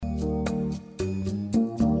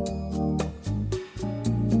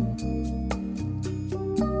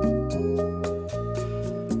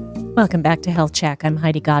Welcome back to Health Check. I'm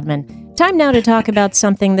Heidi Godman. Time now to talk about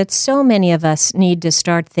something that so many of us need to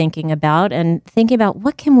start thinking about and thinking about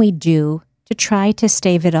what can we do to try to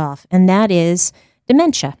stave it off, and that is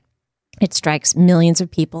dementia. It strikes millions of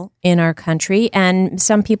people in our country, and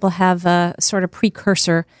some people have a sort of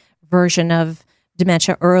precursor version of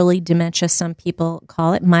dementia, early dementia, some people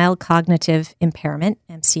call it mild cognitive impairment,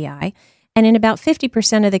 MCI. And in about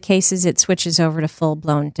 50% of the cases, it switches over to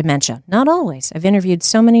full-blown dementia. Not always. I've interviewed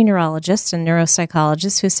so many neurologists and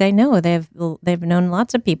neuropsychologists who say, no, they've known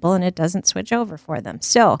lots of people and it doesn't switch over for them.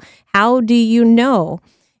 So how do you know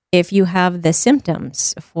if you have the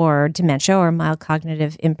symptoms for dementia or mild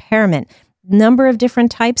cognitive impairment? Number of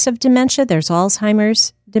different types of dementia. There's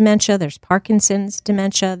Alzheimer's dementia, there's Parkinson's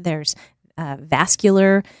dementia, there's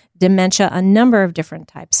vascular dementia, a number of different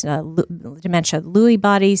types, dementia, Lewy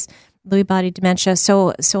body dementia.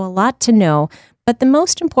 So a lot to know. But the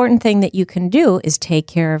most important thing that you can do is take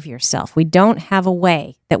care of yourself. We don't have a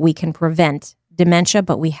way that we can prevent dementia,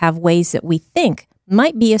 but we have ways that we think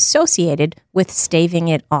might be associated with staving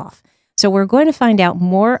it off. So we're going to find out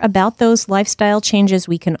more about those lifestyle changes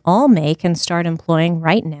we can all make and start implementing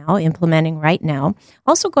right now.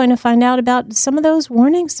 Also going to find out about some of those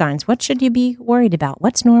warning signs. What should you be worried about?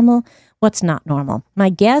 What's normal? What's not normal?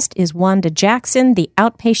 My guest is Wanda Jackson, the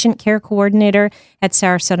outpatient care coordinator at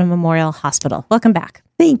Sarasota Memorial Hospital. Welcome back.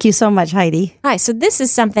 Thank you so much, Heidi. Hi. So this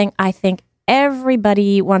is something I think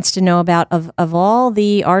everybody wants to know about. Of all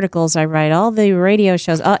the articles I write, all the radio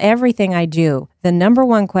shows, everything I do, the number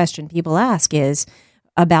one question people ask is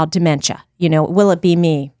about dementia. Will it be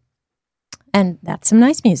me? And that's some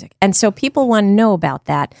nice music. And so people want to know about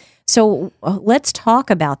that. So let's talk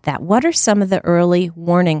about that. What are some of the early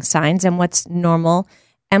warning signs and what's normal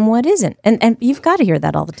and what isn't? And you've got to hear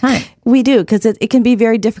that all the time. We do, because it can be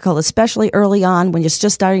very difficult, especially early on when you're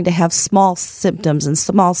just starting to have small symptoms and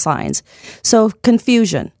small signs. So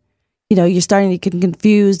confusion. You're starting to get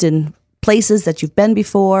confused in places that you've been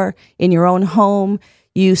before, in your own home.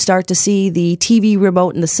 You start to see the TV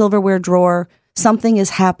remote in the silverware drawer. Something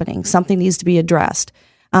is happening. Something needs to be addressed.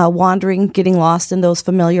 Wandering, getting lost in those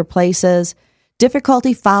familiar places.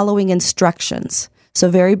 Difficulty following instructions. So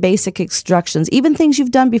very basic instructions, even things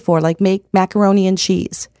you've done before, like make macaroni and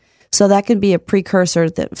cheese. So that can be a precursor,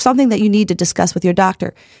 something that you need to discuss with your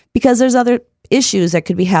doctor, because there's other issues that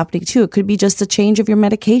could be happening too. It could be just a change of your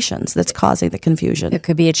medications that's causing the confusion. It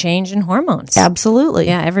could be a change in hormones. Absolutely.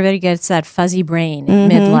 Yeah, everybody gets that fuzzy brain in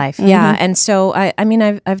midlife. Mm-hmm. Yeah, and so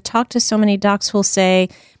I've talked to so many docs who'll say,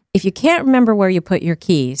 if you can't remember where you put your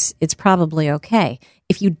keys, it's probably okay.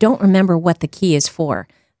 If you don't remember what the key is for,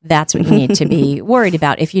 that's what you need to be worried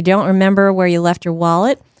about. If you don't remember where you left your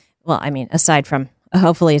wallet, aside from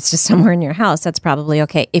hopefully it's just somewhere in your house, that's probably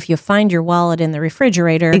okay. If you find your wallet in the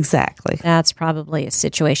refrigerator, exactly, that's probably a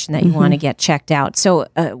situation that you want to get checked out. So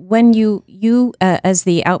when you as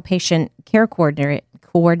the outpatient care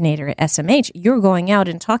coordinator at SMH, you're going out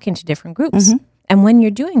and talking to different groups. And when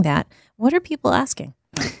you're doing that, what are people asking?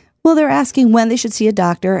 Well, they're asking when they should see a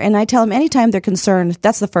doctor, and I tell them anytime they're concerned,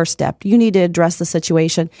 that's the first step. You need to address the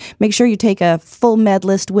situation. Make sure you take a full med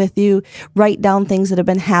list with you, write down things that have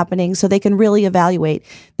been happening so they can really evaluate.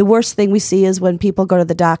 The worst thing we see is when people go to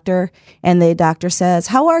the doctor and the doctor says,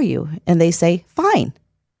 "How are you?" And they say, "Fine.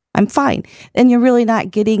 I'm fine." And you're really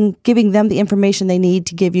not giving them the information they need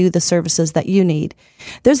to give you the services that you need.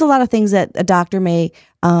 There's a lot of things that a doctor may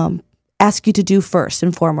ask you to do first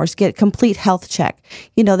and foremost. Get a complete health check.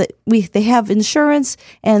 They have insurance,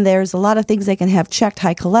 and there's a lot of things they can have checked: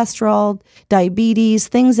 high cholesterol, diabetes,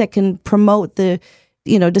 things that can promote the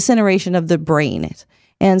disintegration of the brain.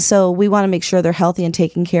 And so we want to make sure they're healthy and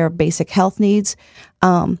taking care of basic health needs.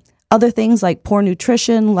 Other things like poor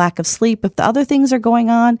nutrition, lack of sleep, if the other things are going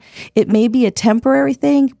on, it may be a temporary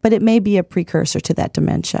thing, but it may be a precursor to that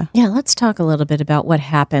dementia. Yeah, let's talk a little bit about what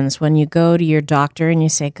happens when you go to your doctor and you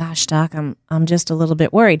say, "Gosh, doc, I'm just a little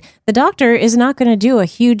bit worried." The doctor is not going to do a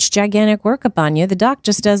huge, gigantic workup on you. The doc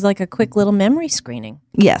just does like a quick little memory screening.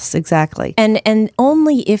 Yes, exactly. And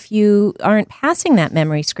only if you aren't passing that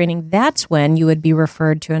memory screening, that's when you would be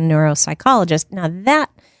referred to a neuropsychologist. Now that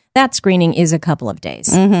screening is a couple of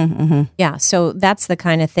days. Yeah, so that's the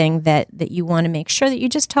kind of thing that you want to make sure that you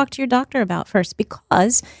just talk to your doctor about first,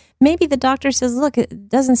 because maybe the doctor says, "Look, it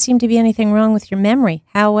doesn't seem to be anything wrong with your memory.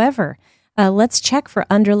 However, let's check for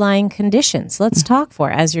underlying conditions. Let's talk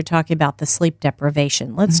as you're talking about the sleep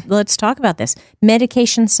deprivation. Let's talk about this.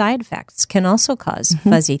 Medication side effects can also cause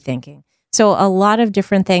fuzzy thinking. So a lot of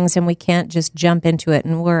different things, and we can't just jump into it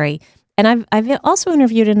and worry. And I've also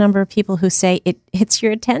interviewed a number of people who say it hits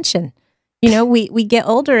your attention. We get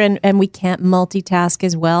older and we can't multitask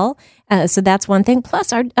as well. So that's one thing.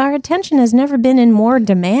 Plus, our attention has never been in more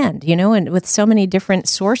demand, and with so many different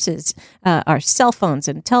sources, our cell phones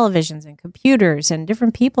and televisions and computers and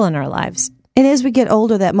different people in our lives. And as we get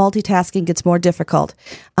older, that multitasking gets more difficult.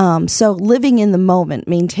 So living in the moment,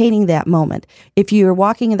 maintaining that moment. If you're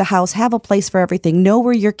walking in the house, have a place for everything. Know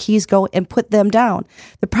where your keys go and put them down.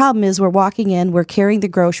 The problem is we're walking in, we're carrying the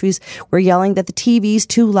groceries, we're yelling that the TV's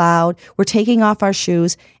too loud, we're taking off our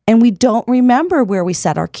shoes, and we don't remember where we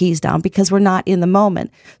set our keys down because we're not in the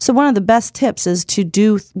moment. So one of the best tips is to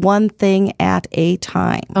do one thing at a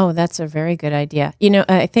time. Oh, that's a very good idea.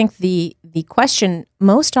 I think the question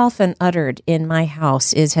most often uttered in my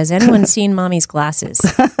house is, has anyone seen mommy's glasses?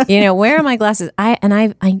 Where are my glasses?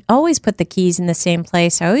 I always put the keys in the same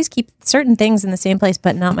place. I always keep certain things in the same place,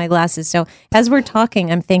 but not my glasses. So as we're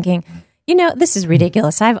talking, I'm thinking, this is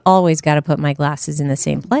ridiculous. I've always got to put my glasses in the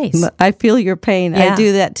same place. I feel your pain. Yeah. I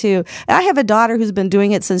do that too. I have a daughter who's been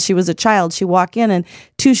doing it since she was a child. She walk in and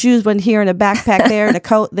 2 shoes went here and a backpack there and a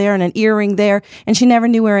coat there and an earring there, and she never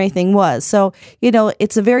knew where anything was. So,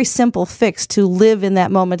 it's a very simple fix to live in that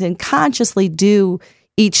moment and consciously do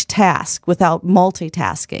each task without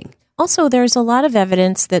multitasking. Also, there's a lot of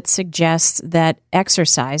evidence that suggests that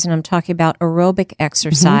exercise, and I'm talking about aerobic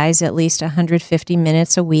exercise, at least 150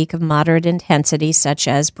 minutes a week of moderate intensity, such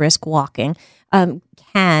as brisk walking,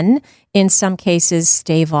 can, in some cases,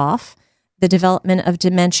 stave off the development of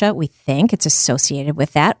dementia. We think it's associated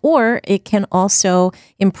with that, or it can also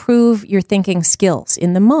improve your thinking skills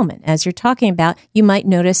in the moment. As you're talking about, you might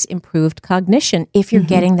notice improved cognition if you're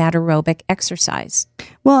getting that aerobic exercise.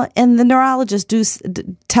 Well, and the neurologists do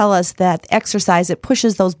tell us that exercise, it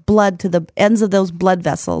pushes those blood to the ends of those blood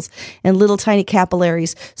vessels and little tiny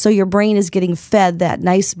capillaries. So your brain is getting fed that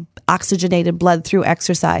nice oxygenated blood through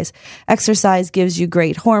exercise. Exercise gives you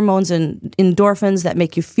great hormones and endorphins that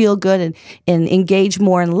make you feel good and engage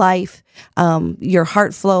more in life. Your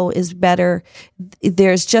heart flow is better.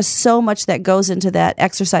 There's just so much that goes into that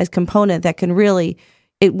exercise component that can really,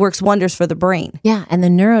 it works wonders for the brain. Yeah, and the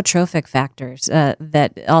neurotrophic factors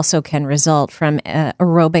that also can result from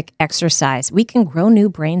aerobic exercise. We can grow new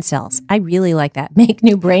brain cells. I really like that. Make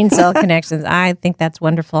new brain cell connections. I think that's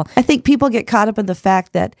wonderful. I think people get caught up in the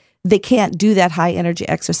fact that they can't do that high energy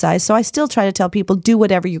exercise. So I still try to tell people, do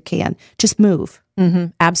whatever you can. Just move. Mm-hmm.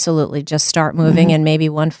 Absolutely. Just start moving and maybe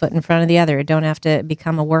one foot in front of the other. You don't have to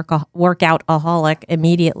become a workout-aholic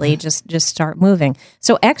immediately. Just start moving.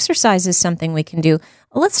 So exercise is something we can do.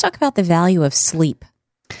 Let's talk about the value of sleep.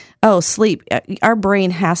 Oh, sleep. Our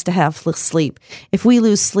brain has to have sleep. If we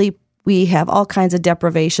lose sleep, we have all kinds of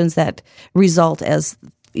deprivations that result as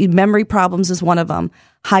memory problems is one of them.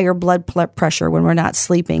 Higher blood pressure when we're not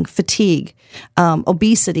sleeping, fatigue,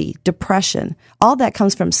 obesity, depression, all that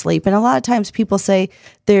comes from sleep. And a lot of times people say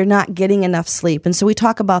they're not getting enough sleep. And so we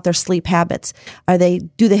talk about their sleep habits.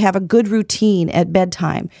 Do they have a good routine at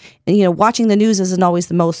bedtime? And, watching the news isn't always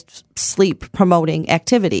the most sleep promoting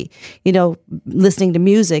activity. Listening to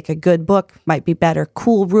music, a good book might be better.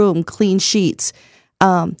 Cool room, clean sheets.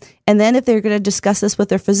 And then if they're going to discuss this with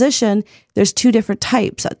their physician, there's 2 different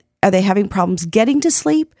types. Are they having problems getting to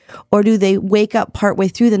sleep, or do they wake up partway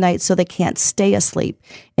through the night so they can't stay asleep?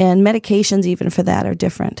 And medications even for that are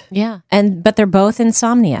different. Yeah, but they're both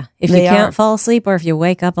insomnia. If you can't fall asleep or if you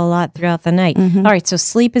wake up a lot throughout the night. All right, so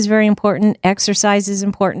sleep is very important. Exercise is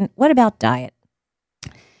important. What about diet?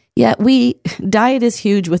 Yeah, diet is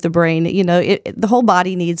huge with the brain. The whole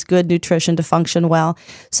body needs good nutrition to function well.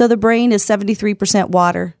 So the brain is 73%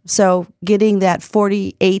 water. So getting that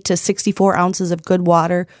 48 to 64 ounces of good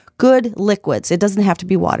water, good liquids. It doesn't have to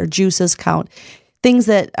be water. Juices count. Things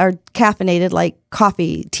that are caffeinated like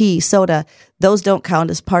coffee, tea, soda, those don't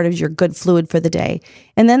count as part of your good fluid for the day.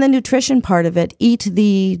 And then the nutrition part of it, eat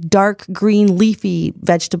the dark green leafy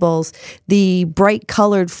vegetables, the bright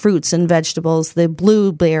colored fruits and vegetables, the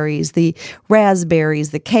blueberries, the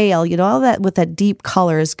raspberries, the kale, all that with that deep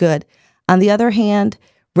color is good. On the other hand,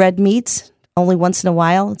 red meats, only once in a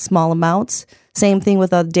while, in small amounts. Same thing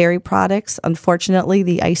with dairy products. Unfortunately,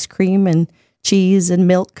 the ice cream and cheese and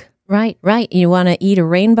milk. Right. You want to eat a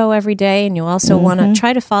rainbow every day, and you also want to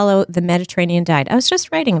try to follow the Mediterranean diet. I was just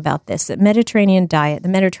writing about this, the Mediterranean diet, the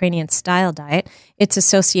Mediterranean style diet. It's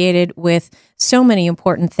associated with so many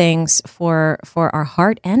important things for our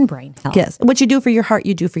heart and brain health. Yes. What you do for your heart,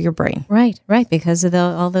 you do for your brain. Right, because of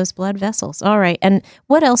all those blood vessels. All right. And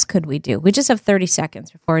what else could we do? We just have 30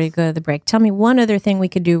 seconds before we go to the break. Tell me one other thing we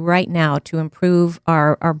could do right now to improve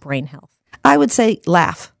our brain health. I would say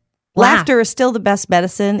laugh. Laughter is still the best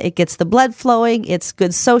medicine. It gets the blood flowing. It's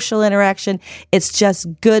good social interaction. It's just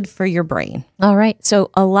good for your brain. All right. So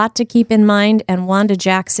a lot to keep in mind. And Wanda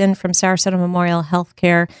Jackson from Sarasota Memorial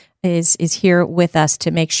Healthcare is here with us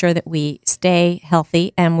to make sure that we stay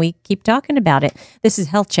healthy and we keep talking about it. This is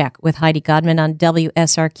Health Check with Heidi Godman on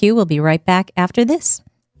WSRQ. We'll be right back after this.